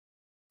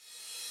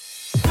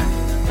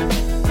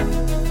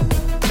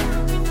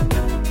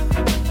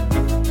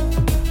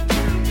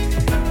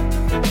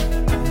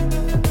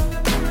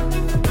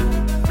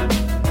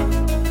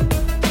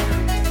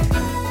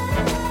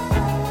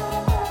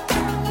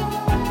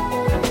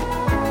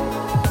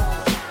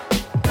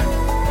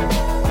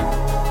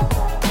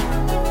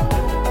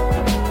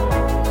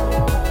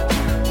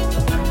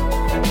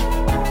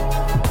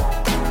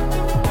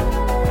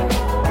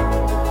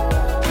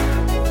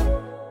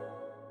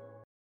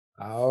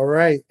All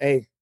right.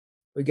 Hey,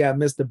 we got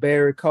Mr.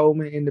 Barry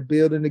Coleman in the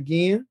building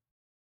again.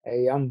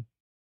 Hey,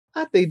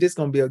 I think this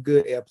gonna be a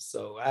good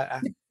episode.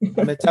 I've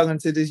been talking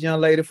to this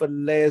young lady for the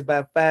last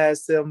about 5,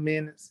 7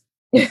 minutes.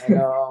 And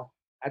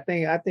I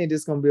think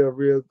this gonna be a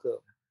real good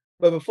one.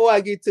 But before I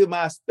get to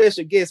my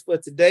special guest for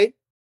today,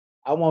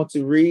 I want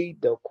to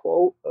read the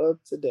quote of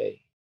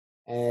today.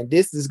 And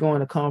this is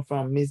going to come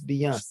from Miss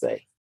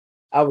Beyonce.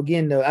 I was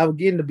getting the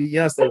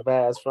Beyonce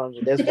vibes from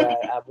you. That's why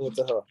I went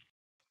to her.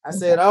 I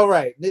said, all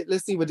right,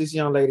 let's see what this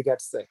young lady got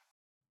to say.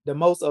 The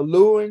most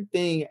alluring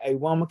thing a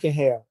woman can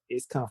have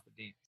is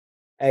confidence.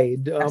 Hey,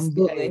 hey,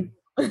 Absolutely.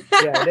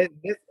 yeah,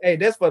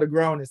 that's for the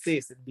grown and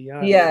sexy, to be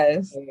honest.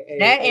 Yes. Hey, hey,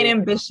 That and hey,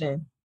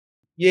 ambition.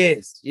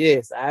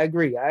 yes, I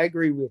agree. I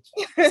agree with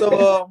you.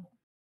 So,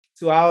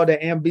 to all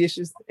the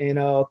ambitious and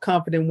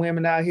confident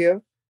women out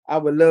here, I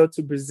would love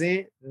to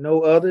present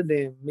no other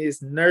than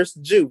Miss Nurse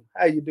Jew.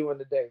 How you doing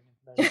today,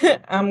 Miss Nurse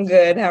Jew? I'm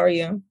good. How are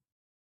you?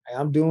 Hey,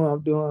 I'm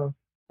doing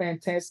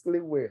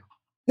fantastically well.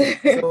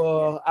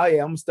 So, oh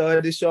yeah, I'm gonna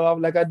start this show off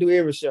like I do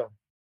every show.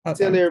 Tell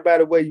Okay.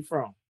 everybody where you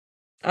from.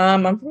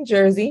 I'm from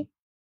Jersey.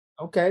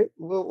 Okay,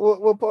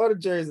 what part of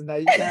Jersey now?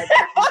 You can't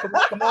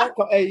come on.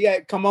 Hey,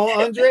 yeah, come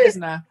on, undress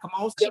now. Come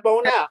on, step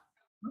on out.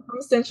 I'm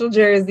from Central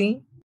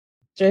Jersey,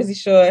 Jersey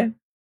Shore.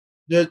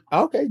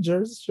 Okay,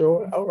 Jersey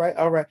Shore. All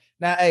right.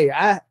 Now, hey,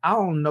 I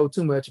don't know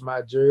too much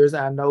about Jersey.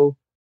 I know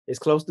it's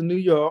close to New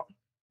York.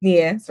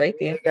 Yeah, it's right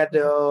They there.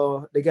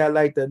 got they got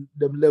like the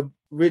little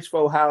rich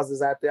folk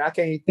houses out there. I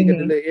can't even think of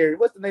the Mhm. little area.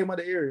 What's the name of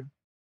the area?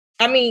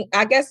 I mean,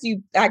 I guess The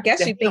you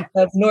think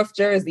of Hamptons. North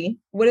Jersey.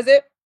 What is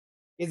it?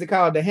 Is it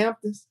called the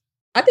Hamptons?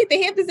 I think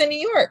the Hamptons in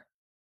New York.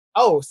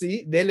 Oh,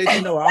 see, they let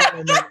you know I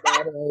don't know nothing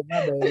about it. Hey,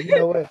 my bad. You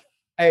know what?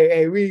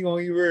 Hey, we ain't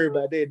gonna even worry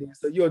about that. Then.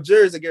 So you're a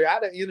Jersey girl. I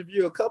done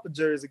interviewed a couple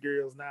Jersey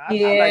girls now. I like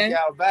Yeah.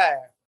 y'all vibe.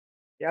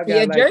 Y'all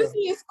Yeah, got like a Jersey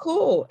is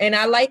cool. And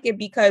I like it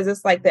because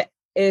it's like the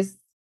it's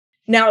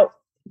now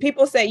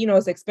people say,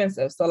 it's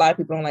expensive. So a lot of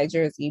people don't like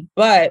Jersey,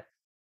 but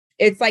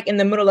it's like in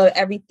the middle of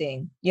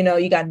everything.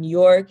 You got New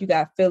York, you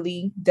got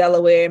Philly,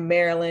 Delaware,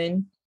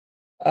 Maryland,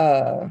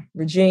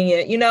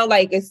 Virginia,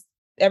 like it's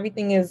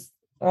everything is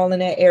all in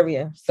that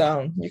area.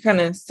 So you're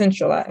kind of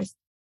centralized.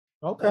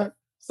 okay.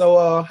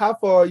 So how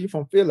far are you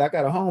from Philly? I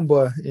got a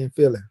homeboy in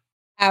Philly.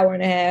 Hour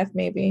and a half,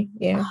 maybe.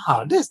 Yeah.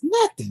 Oh, that's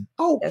nothing.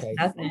 That's Okay.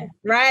 nothing.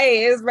 Right.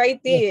 It's right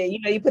Yeah.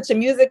 there. You put your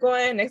music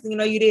on, next thing you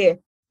know, you're there.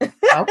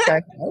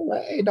 Okay. All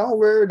right. Hey, don't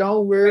worry.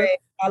 Don't worry. Right.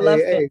 I Hey, love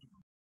Philly. hey,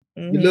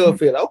 you Hmm. love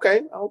Philly.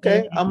 Okay.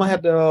 Okay. I'm gonna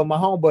have to. My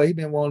homeboy, he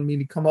been wanting me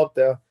to come up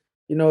there.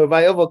 If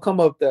I ever come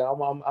up there,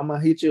 I'm gonna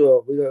hit you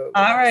up. We gonna All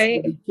see right.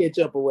 if we can catch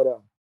up or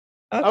whatever.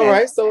 All Okay.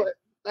 right. So,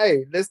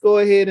 hey, let's go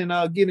ahead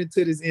and get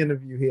into this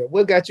interview here.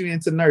 What got you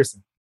into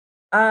nursing?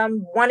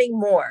 Wanting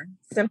more,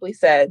 simply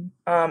said.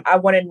 I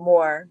wanted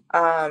more.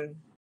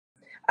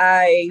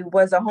 I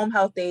was a home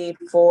health aide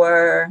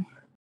for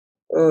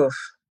oof,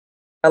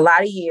 a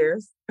lot of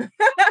years.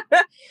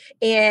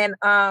 And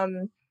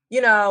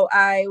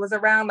I was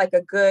around like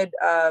a good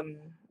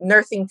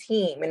nursing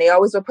team, and they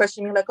always were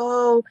pushing me like,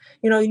 oh,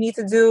 you need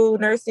to do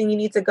nursing, you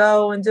need to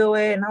go and do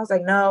it. And I was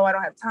like, no, I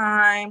don't have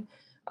time.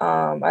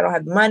 I don't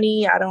have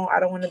money. I don't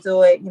want to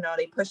do it.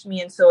 They pushed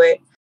me into it.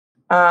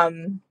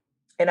 Um,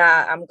 and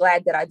I'm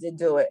glad that I did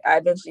do it. I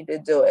eventually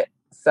did do it.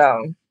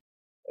 So,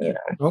 you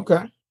know.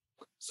 Okay.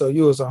 So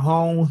you was a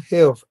home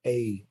health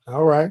aide.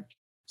 All right.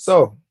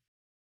 So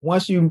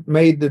once you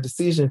made the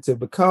decision to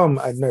become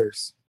a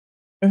nurse,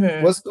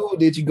 Mhm. what school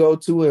did you go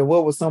to, and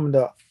what were some of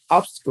the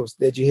obstacles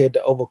that you had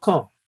to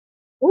overcome?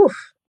 Oof.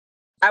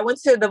 I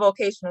went to the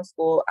vocational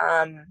school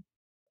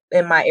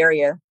in my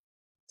area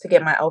to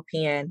get my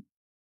OPN.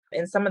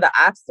 And some of the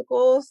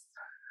obstacles,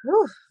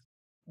 whew,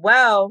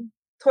 well,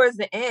 towards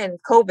the end,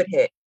 COVID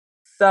hit.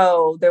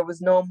 So there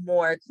was no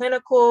more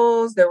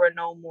clinicals. There were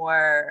no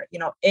more,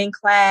 in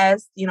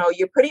class.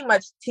 You're pretty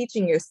much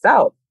teaching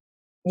yourself,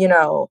 in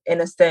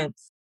a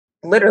sense,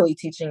 literally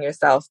teaching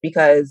yourself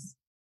because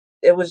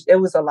it was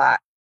a lot.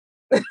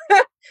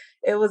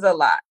 It was a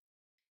lot.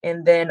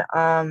 And then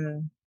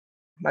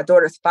my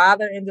daughter's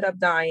father ended up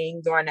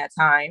dying during that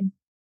time.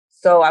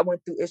 So I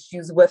went through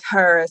issues with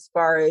her as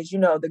far as,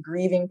 the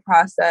grieving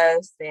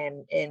process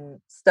and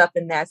stuff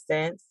in that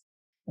sense.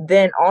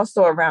 Then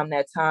also around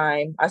that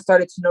time, I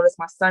started to notice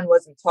my son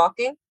wasn't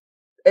talking,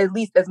 at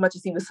least as much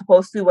as he was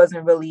supposed to,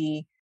 wasn't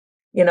really,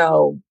 you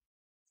know,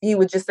 he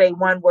would just say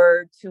one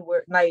word, two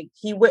word, like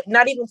he would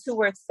not even two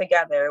words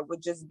together. It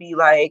would just be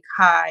like,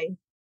 hi,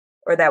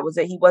 or that was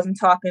it. He wasn't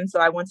talking. So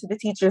I went to the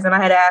teachers and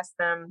I had asked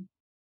them,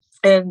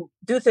 and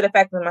due to the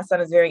fact that my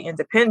son is very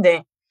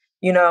independent,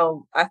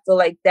 I feel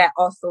like that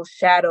also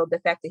shadowed the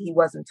fact that he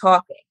wasn't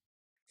talking.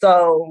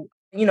 So,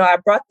 I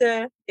brought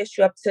the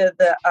issue up to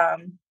the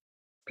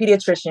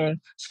pediatrician.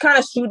 She kind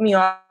of shooed me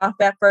off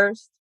at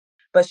first,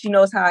 but she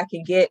knows how I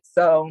can get.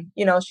 So,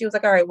 she was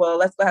like, all right, well,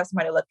 let's go have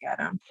somebody look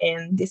at him.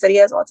 And they said he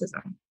has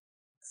autism.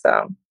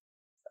 So,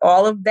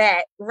 all of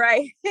that,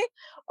 right?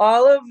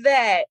 All of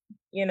that,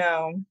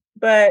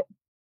 but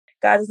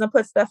God doesn't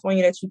put stuff on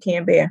you that you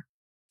can't bear.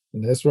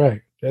 That's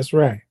right. That's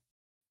right.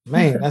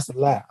 Man, that's a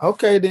lot.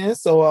 Okay, then.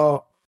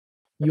 So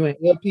you in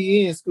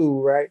LPN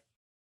school, right?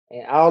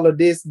 And all of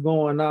this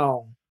going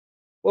on.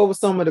 What were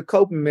some of the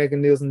coping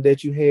mechanisms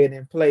that you had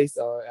in place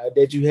or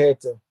that you had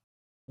to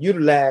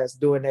utilize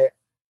during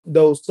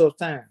those tough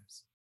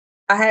times?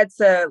 I had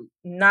to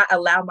not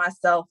allow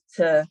myself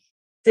to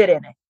sit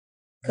in it.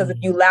 Because if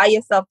you Mhm. allow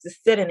yourself to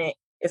sit in it,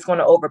 it's going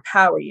to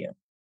overpower you.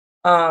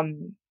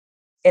 Um,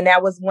 and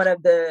that was one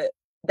of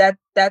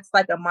that's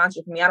like a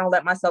mantra for me. I don't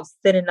let myself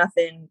sit in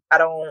nothing. I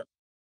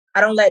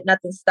don't let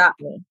nothing stop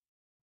me.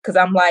 Because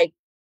I'm like,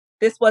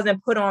 this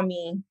wasn't put on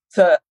me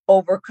to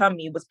overcome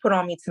me. It was put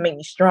on me to make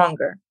me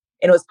stronger.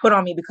 And it was put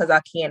on me because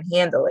I can't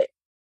handle it,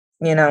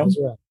 you know? That's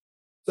right.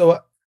 So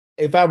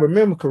if I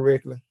remember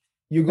correctly,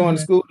 you're going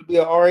to Mhm. school to be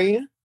an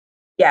RN?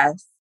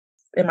 Yes.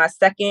 In my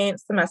second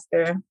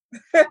semester.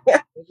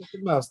 Second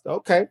semester.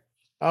 Okay.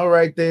 All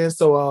right then.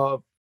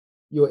 So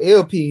your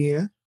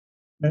LPN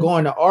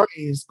going to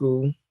RN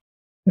school,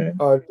 Mhm.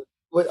 or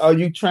what are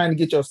you trying to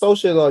get your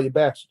associate or your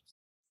bachelor's?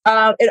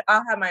 I'll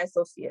have my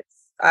associates.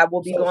 I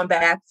will be going Associate.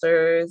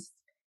 bachelor's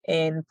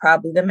and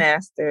probably the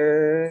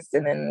master's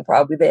and then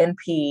probably the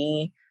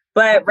NP.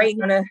 But Okay. right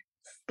now,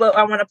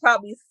 I want to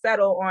probably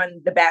settle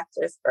on the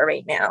bachelor's for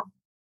right now.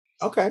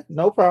 Okay.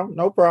 No problem.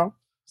 No problem.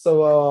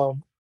 So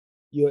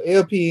you're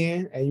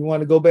LPN and you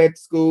want to go back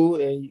to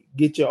school and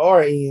get your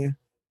RN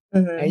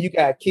and Hmm. you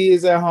got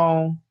kids at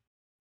home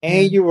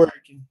and Hmm. you're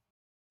working.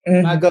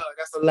 My Hmm. God,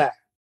 that's a lot.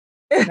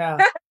 Now,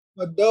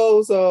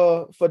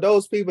 for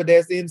those people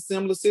that's in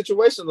similar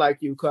situations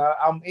like you, cause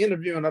I'm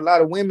interviewing a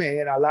lot of women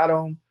and a lot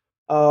of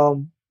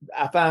them,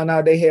 I found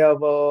out they have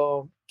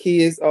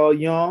kids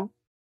young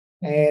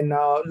and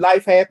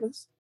life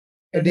happens.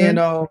 And then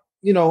Hmm.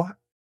 you know,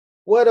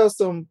 what are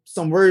some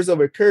words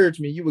of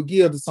encouragement you would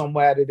give to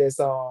somebody that's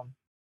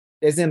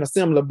in a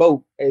similar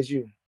boat as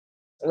you?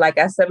 Like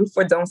I said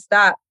before, don't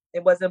stop.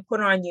 It wasn't put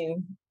on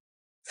you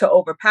to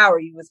overpower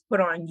you. It was put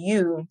on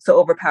you to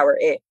overpower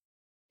it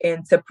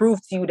and to prove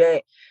to you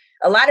that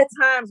a lot of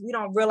times we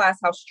don't realize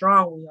how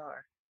strong we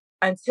are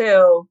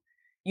until,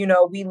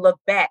 we look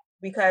back.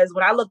 Because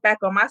when I look back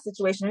on my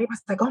situation,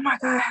 everybody's like, oh my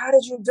God, how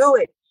did you do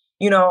it?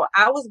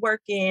 I was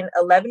working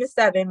 11 to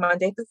 7,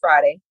 Monday through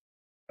Friday,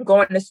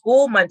 going to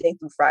school Monday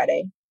through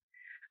Friday.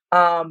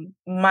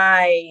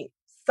 My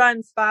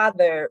son's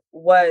father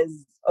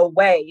was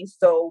away,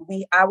 so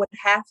I would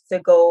have to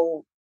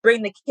go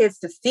bring the kids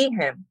to see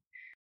him,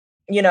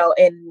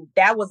 and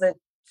that was a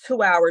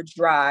 2-hour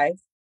drive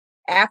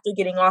after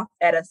getting off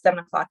at 7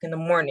 o'clock in the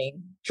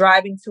morning,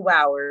 driving 2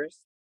 hours,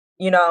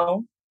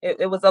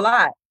 it was a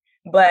lot,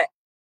 but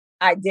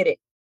I did it.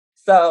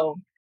 So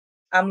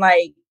I'm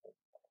like,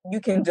 you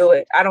can do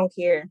it. I don't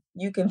care.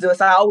 You can do it.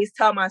 So I always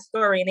tell my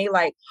story and they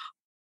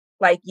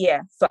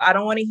yeah. So I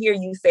don't want to hear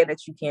you say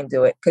that you can't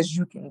do it because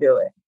you can do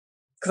it.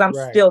 Because I'm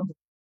Right. still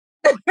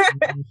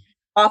Mhm.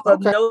 off of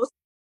Okay. no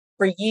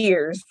for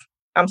years.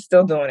 I'm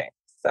still doing it.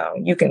 So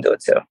you can do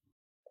it too.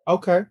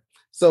 Okay.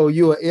 So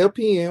you're an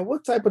LPN.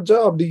 What type of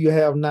job do you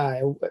have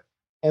now?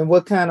 And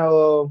what kind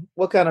of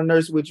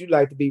nurse would you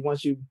like to be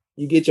once you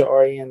get your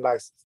RN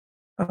license?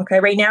 Okay,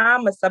 right now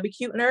I'm a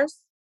subacute nurse.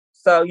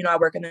 So, I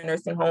work in a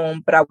nursing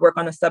home, but I work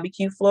on the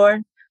subacute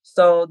floor.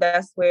 So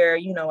that's where,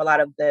 a lot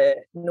of the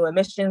new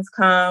admissions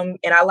come.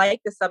 And I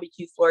like the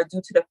subacute floor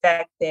due to the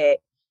fact that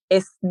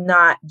it's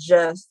not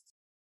just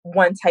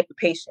one type of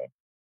patient.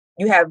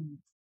 You have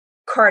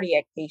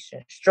cardiac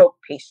patients, stroke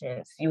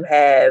patients, you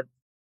have,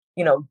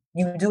 you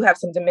do have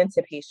some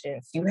dementia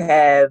patients, you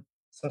have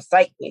some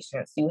psych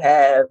patients, you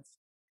have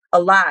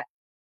a lot.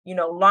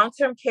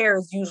 Long-term care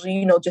is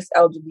usually, just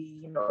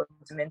elderly,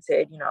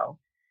 demented,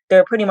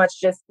 they're pretty much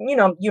just,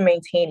 you're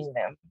maintaining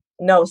them.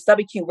 No,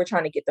 subacute, we're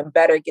trying to get them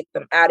better, get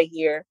them out of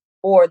here,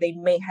 or they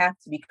may have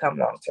to become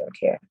long-term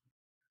care.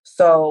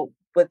 So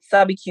with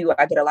subacute,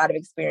 I get a lot of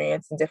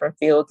experience in different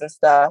fields and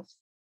stuff.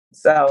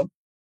 So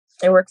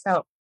it works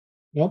out.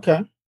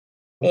 Okay.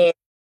 And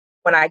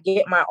when I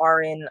get my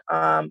RN,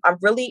 I'm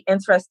really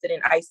interested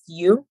in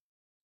ICU.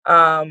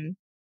 Um,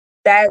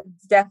 that's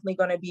definitely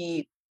going to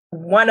be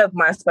one of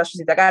my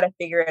specialties. I got to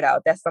figure it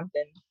out. That's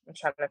something I'm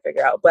trying to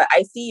figure out. But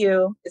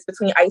ICU is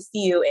between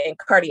ICU and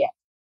cardiac.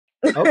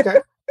 Okay.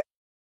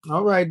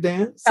 All right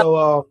then.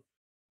 So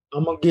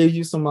I'm gonna give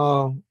you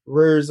some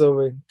words of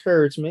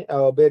encouragement,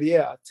 better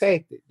yeah, a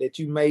tactic that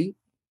you may,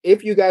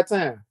 if you got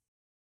time,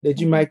 that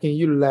you Mhm. might can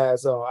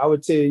utilize. I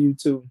would tell you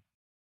to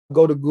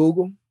go to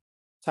Google,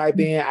 type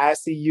in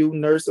ICU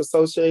Nurse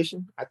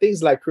Association. I think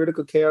it's like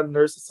Critical Care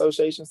Nurse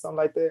Association, something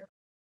like that.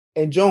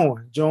 And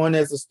join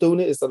as a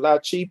student. It's a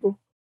lot cheaper,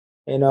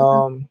 and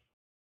Okay.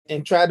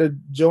 try to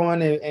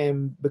join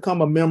and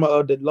become a member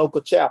of the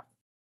local chapter.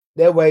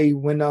 That way,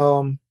 when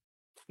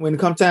it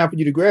comes time for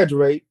you to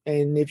graduate,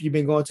 and if you've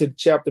been going to the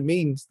chapter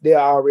meetings, they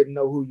already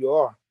know who you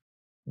are.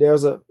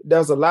 There's a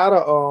lot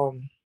of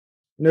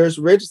nurse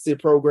registry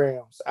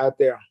programs out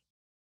there.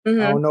 I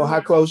Hmm. don't know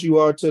how close you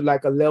are to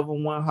like a level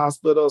one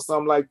hospital or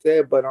something like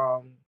that, but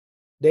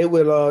they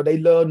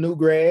love new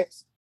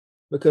grads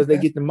because they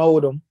Okay. get to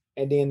mold them,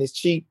 and then it's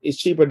cheap. It's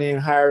cheaper than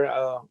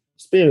hiring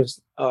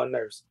experienced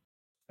nurse.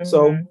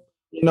 So,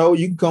 Mm-hmm.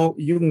 you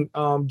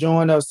can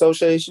join the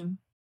association.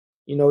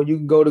 You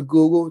can go to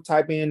Google,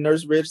 type in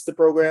nurse register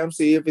program,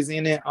 see if it's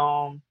in it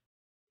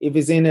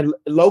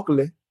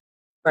locally,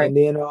 Right. and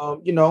then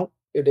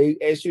if they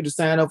ask you to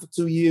sign up for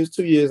 2 years,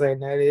 2 years ain't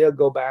that it'll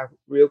go by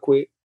real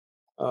quick.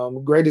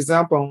 Great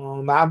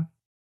example.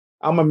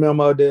 I'm a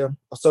member of the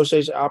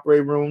association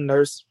operating room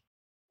nurse,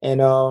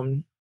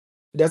 and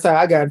that's how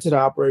I got into the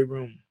operating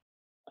room.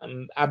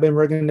 I've been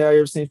working there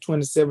ever since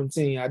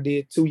 2017. I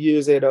did 2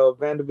 years at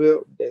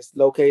Vanderbilt, that's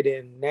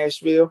located in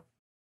Nashville,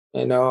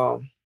 and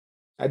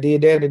I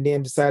did that, and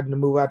then decided to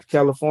move out to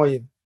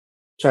California,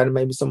 try to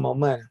make me some more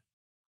money.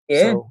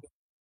 Yeah. So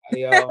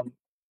I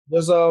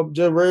just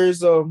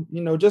raised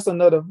just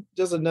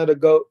another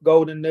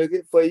golden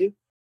nugget for you. If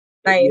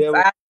Nice. you ever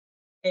I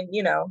and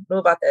knew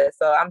about that,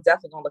 so I'm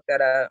definitely gonna look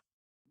that up.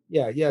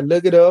 yeah,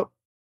 look it up.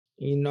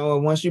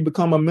 And once you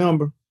become a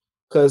member,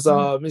 because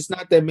Mhm. it's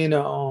not that many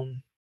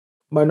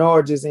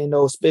minorities in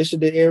those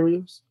specialty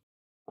areas.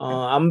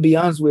 I'm gonna be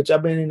honest with you,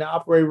 I've been in the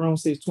operating room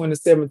since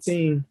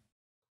 2017.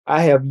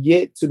 I have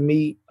yet to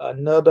meet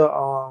another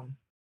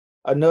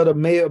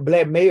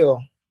black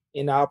male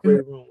in the Mhm.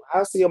 operating room.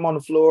 I see him on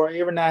the floor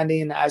every now and then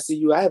in the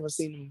ICU. I haven't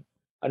seen him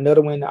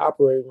another one in the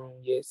operating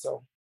room yet.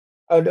 So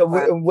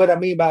Wow. what I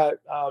mean by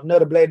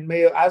another black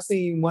male, I've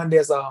seen one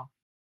that's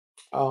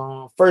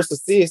first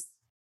assist,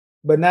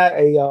 but not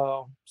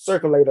a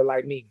circulator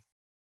like me.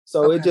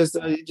 So Okay.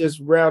 it just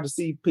rare to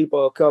see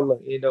people of color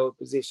in those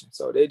positions.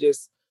 So they're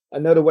just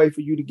another way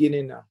for you to get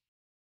in there.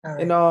 All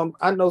And right.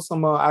 I know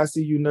some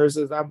ICU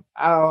nurses.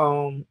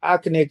 I'll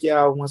connect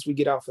y'all once we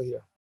get off of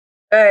here.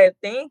 Good.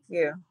 Thank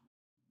you.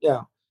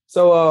 Yeah.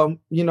 So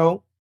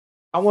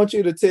I want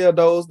you to tell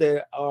those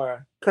that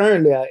are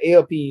currently at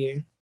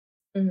LPN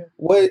Mhm.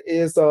 what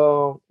is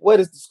the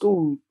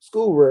school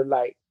work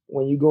like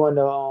when you going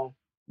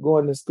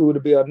to school to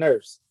be a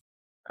nurse?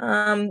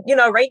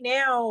 Right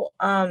now,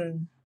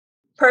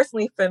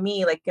 personally for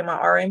me, like in my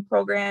RN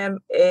program,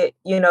 they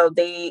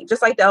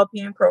just like the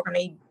LPN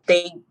program,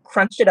 they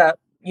crunch it up.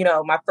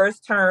 My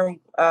first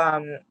term,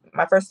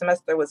 my first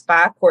semester was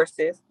 5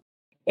 courses,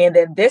 and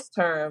then this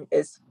term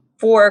is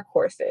 4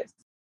 courses.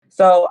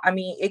 So I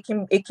mean,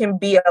 it can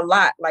be a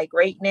lot. Like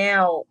right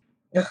now,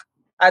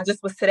 I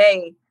just was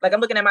today, like I'm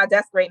looking at my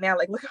desk right now,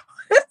 like look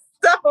at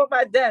stuff on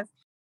my desk.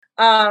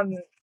 Um,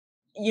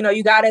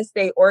 you gotta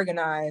stay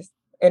organized.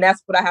 And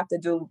that's what I have to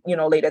do,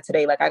 later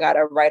today. Like I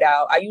gotta write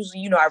out. I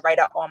usually, I write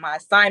out all my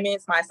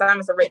assignments. My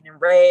assignments are written in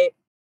red.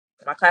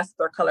 My classes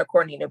are color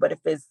coordinated, but if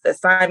it's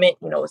assignment,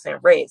 it's in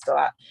red. So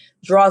I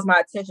draws my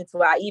attention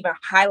to it. I even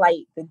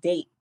highlight the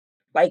date,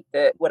 like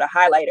the with a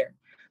highlighter.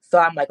 So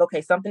I'm like,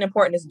 okay, something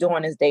important is due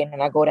on this date. And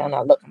then I go down and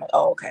I look, I'm like,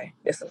 oh, okay,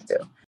 this is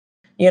due.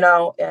 You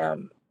know,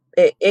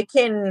 it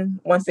can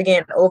once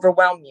again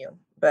overwhelm you,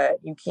 but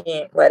you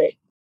can't let it,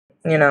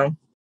 you know.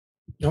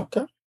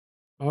 Okay.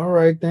 All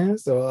right then.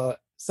 So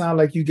sound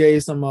like you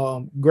gave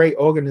some great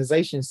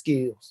organization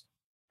skills.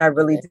 I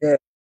really Okay. did.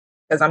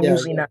 Because I'm Yeah,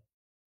 usually yeah.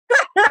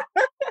 not.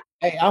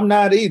 Hey, I'm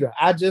not either.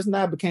 I just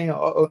now became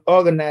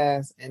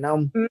organized, and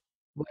I'm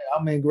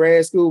in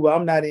grad school, but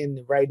I'm not in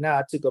it right now.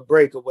 I took a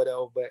break or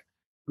whatever. But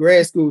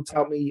grad school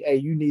taught me, hey,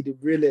 you need to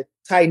really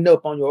tighten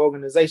up on your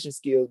organization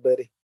skills,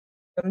 buddy.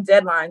 Some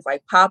deadlines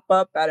like pop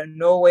up out of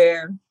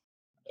nowhere.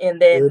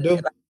 And Sure then, do.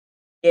 like,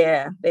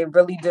 yeah, they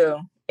really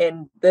do.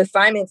 And the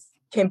assignments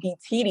can be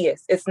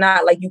tedious. It's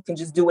not like you can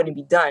just do it and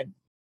be done.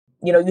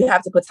 You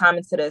have to put time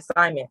into the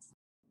assignments,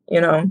 you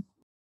know?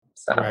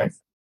 So Right.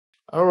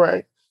 All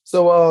right.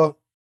 So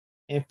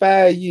in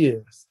 5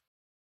 years,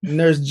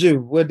 Nurse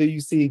Jew, what do you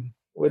see?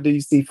 What do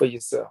you see for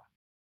yourself?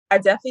 I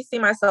definitely see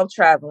myself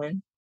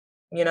traveling.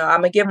 I'm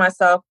going to give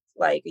myself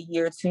like a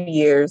year, 2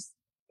 years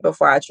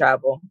before I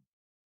travel,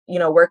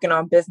 working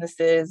on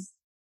businesses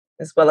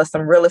as well as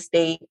some real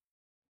estate,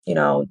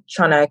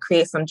 trying to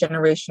create some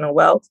generational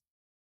wealth,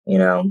 you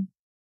know?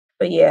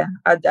 But yeah,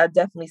 I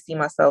definitely see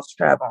myself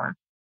traveling.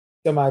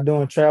 Am I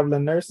doing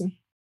traveling nursing?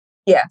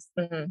 Yes,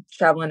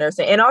 traveling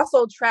nursing, and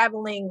also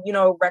traveling,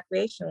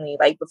 recreationally.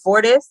 Like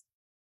before this,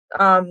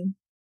 um,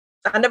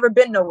 I never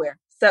been nowhere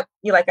except,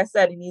 like I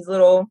said, in this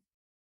little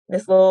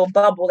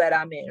bubble that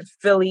I'm in,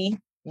 Philly,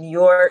 New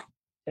York,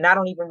 and I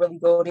don't even really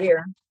go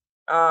there.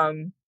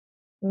 Um,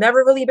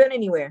 Never really been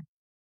anywhere.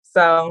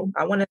 So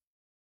I want to,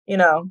 you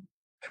know,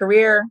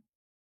 career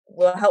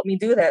will help me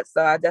do that.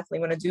 So I definitely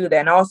want to do that,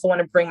 and I also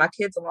want to bring my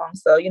kids along,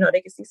 so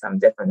they can see something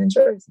different than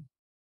Jersey.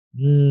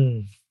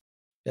 Mm,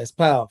 that's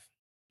powerful.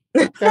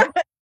 Okay.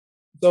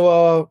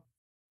 So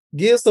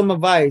give some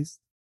advice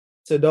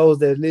to those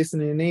that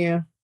listening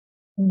in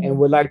and Mhm.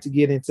 would like to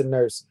get into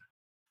nursing.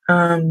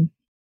 Um,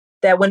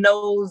 that when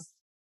those,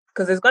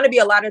 because there's going to be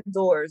a lot of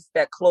doors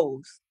that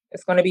close.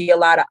 It's going to be a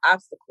lot of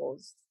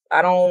obstacles.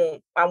 I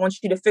want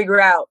you to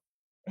figure out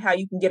how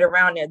you can get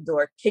around that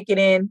door, kick it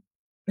in,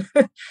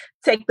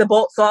 take the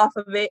bolts off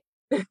of it,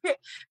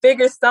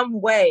 figure some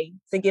way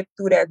to get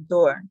through that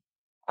door.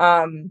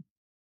 Um,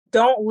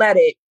 don't let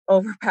it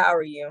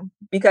overpower you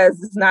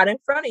because it's not in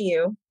front of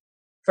you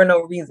for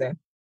no reason.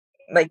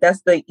 Like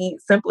that's the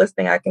simplest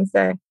thing I can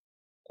say.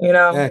 You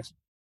know, Gotcha.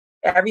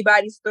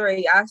 everybody's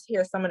story. I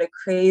hear some of the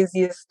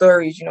craziest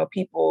stories,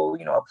 people,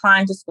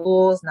 applying to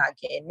schools, not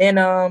getting in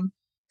them,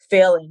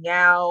 failing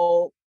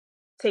out,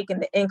 taking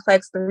the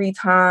NCLEX 3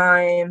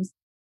 times,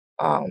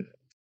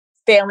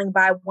 failing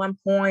by 1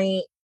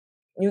 point.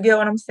 You get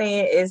what I'm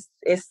saying?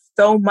 It's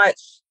so much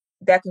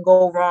that can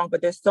go wrong,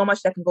 but there's so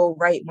much that can go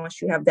right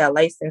once you have that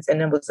license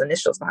and then with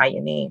initials behind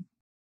your name.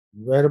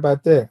 Right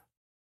about that.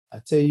 I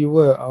tell you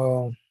what,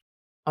 I'm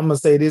gonna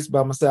say this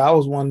about myself. I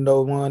was one of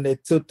those one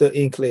that took the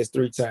NCLEX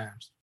 3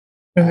 times.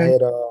 I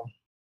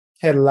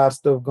had a lot of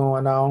stuff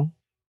going on,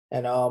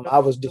 and I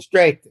was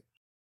distracted.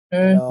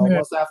 And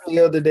once I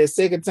failed it that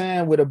second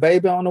time with a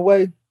baby on the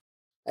way,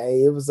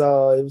 hey, it was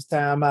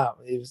time out.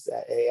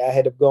 I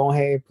had to go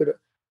ahead and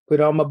put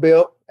on my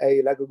belt,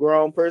 like a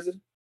grown person,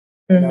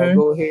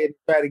 go ahead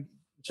and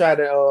try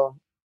to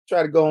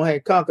go ahead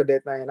and conquer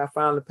that thing. And I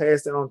finally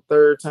passed it on the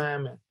third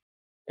time,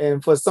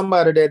 and for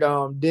somebody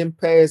that didn't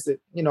pass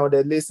it,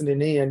 that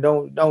listening in,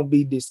 don't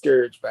be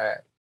discouraged by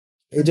it.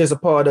 It's just a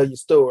part of your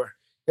story.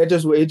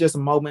 It's just a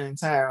moment in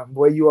time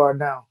where you are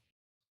now.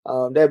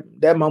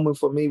 That moment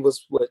for me was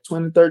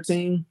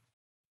 2013,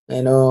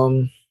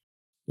 and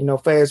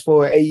fast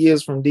forward 8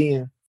 years from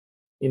then,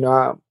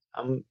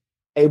 I'm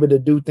able to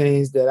do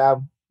things that I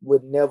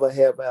would never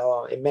have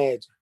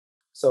imagined.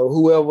 So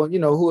whoever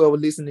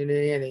listening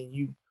in, and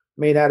you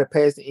may not have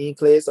passed the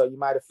NCLEX, or you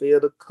might have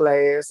failed a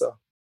class, or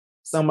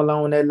some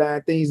along that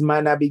line, things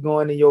might not be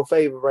going in your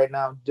favor right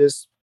now.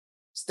 Just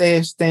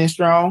stand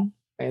strong,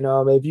 and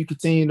if you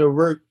continue to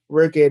work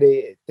at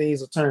it, things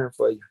will turn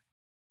for you.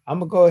 I'm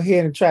gonna go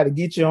ahead and try to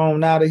get you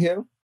on out of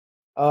here.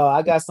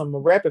 I got some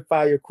rapid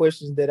fire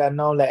questions that I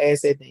normally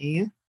ask at the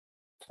end.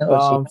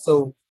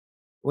 So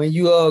when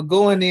you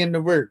going in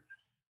to work,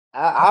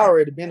 I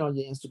already been on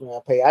your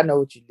Instagram page. I know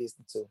what you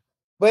listen to.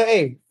 But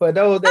hey, for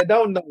those that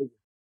don't know,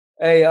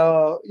 hey,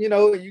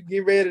 you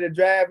get ready to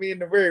drive in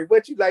to work,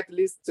 what you like to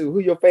listen to? Who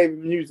your favorite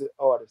music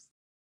artist?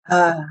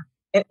 And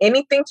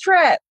anything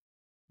trap.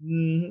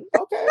 Okay.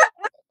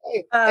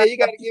 Hey, you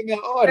gotta give me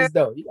an artist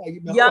though. You gotta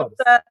give me an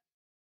artist.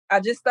 I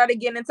just started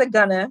getting into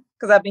Gunna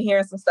because I've been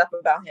hearing some stuff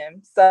about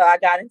him. So I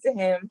got into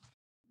him.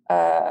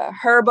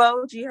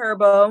 Herbo, G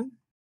Herbo,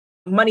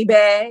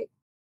 Moneybag.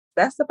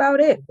 That's about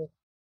it.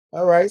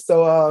 All right.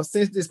 So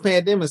since this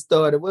pandemic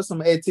started, what's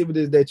some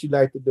activities that you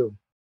like to do?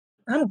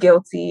 I'm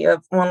guilty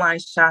of online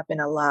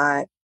shopping a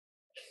lot.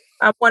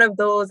 I'm one of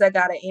those that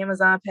got an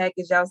Amazon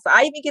package out. So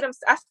I get them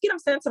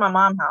sent to my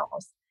mom's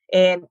house.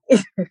 And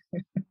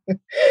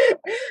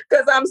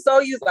because I'm so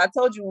used, I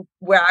told you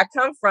where I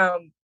come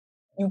from,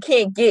 you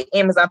can't get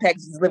Amazon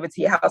packages delivered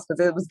to your house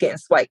because it was getting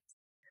swiped.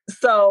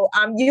 So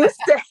I'm used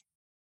to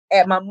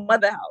at my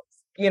mother's house,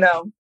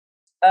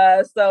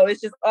 so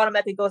it's just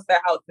automatically goes to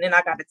their house. And then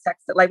I got a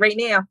text. Like right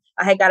now,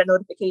 I had got a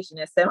notification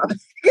that said my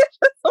package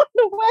was on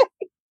the way.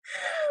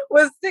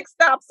 Was 6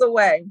 stops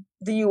away.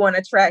 Do you want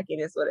to track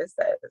it? Is what it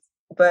says.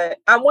 But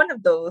I'm one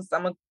of those.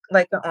 I'm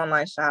like an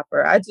online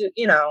shopper. I do,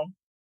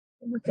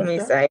 what can we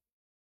say?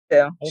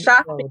 So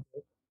shopping.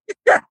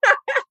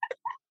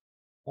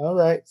 All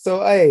right.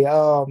 So hey,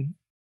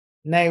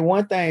 name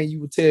one thing you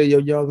would tell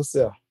your younger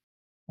self.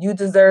 You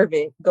deserve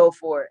it. Go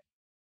for it.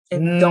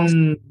 And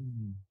don't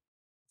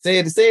say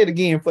it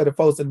again for the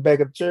folks in the back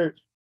of the church.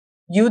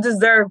 You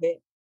deserve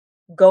it.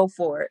 Go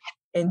for it.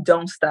 And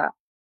don't stop.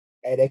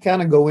 Hey, they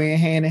kind of go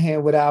hand in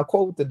hand with our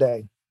quote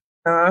today.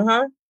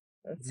 I'm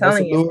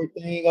telling you.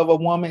 The thing of a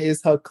woman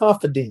is her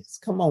confidence.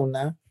 Come on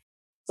now.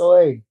 So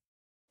hey,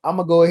 I'm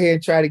gonna go ahead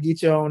and try to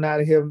get you on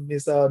out of here,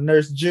 Miss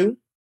Nurse Ju.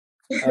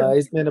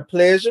 It's been a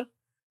pleasure.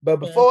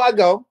 But before I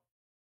go,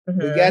 I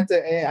got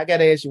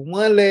to ask you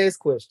one last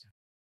question.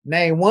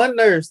 Name one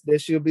nurse that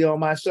should be on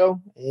my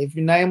show. And if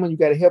you name them, you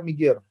got to help me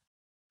get them.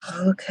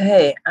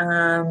 Okay.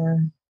 I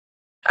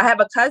have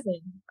a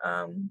cousin.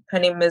 Her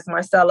name is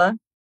Marcella.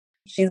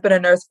 She's been a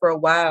nurse for a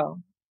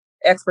while.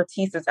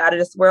 Expertise is out of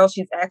this world.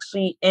 She's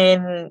actually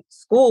in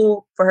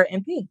school for her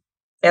NP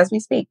as we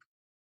speak.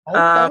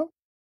 Okay.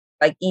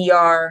 Like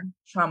ER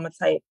trauma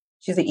type.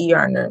 She's an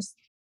ER nurse.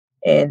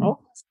 And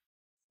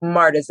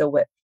smart as a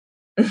whip.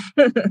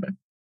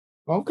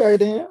 Okay,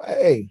 then.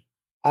 Hey,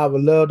 I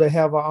would love to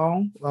have her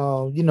on.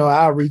 I'll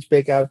reach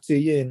back out to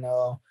you, and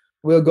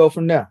we'll go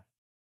from there.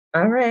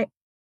 All right.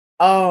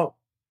 To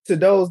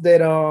those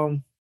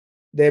that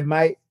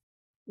might,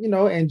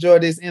 enjoy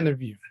this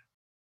interview,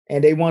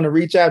 and they want to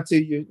reach out to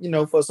you,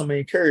 for some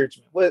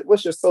encouragement.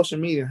 What's your social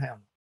media handle?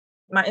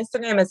 My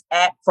Instagram is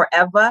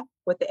 @forever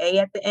with the A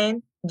at the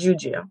end,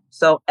 Juju.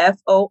 So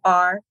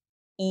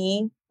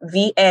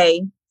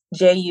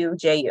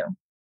FOREVAJUJU.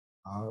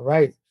 All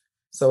right.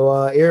 So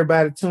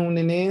everybody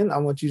tuning in, I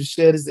want you to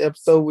share this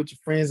episode with your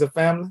friends and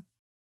family.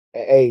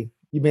 Hey,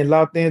 you've been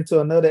locked into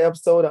another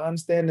episode of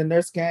Understanding the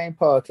Nurse Game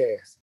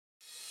podcast.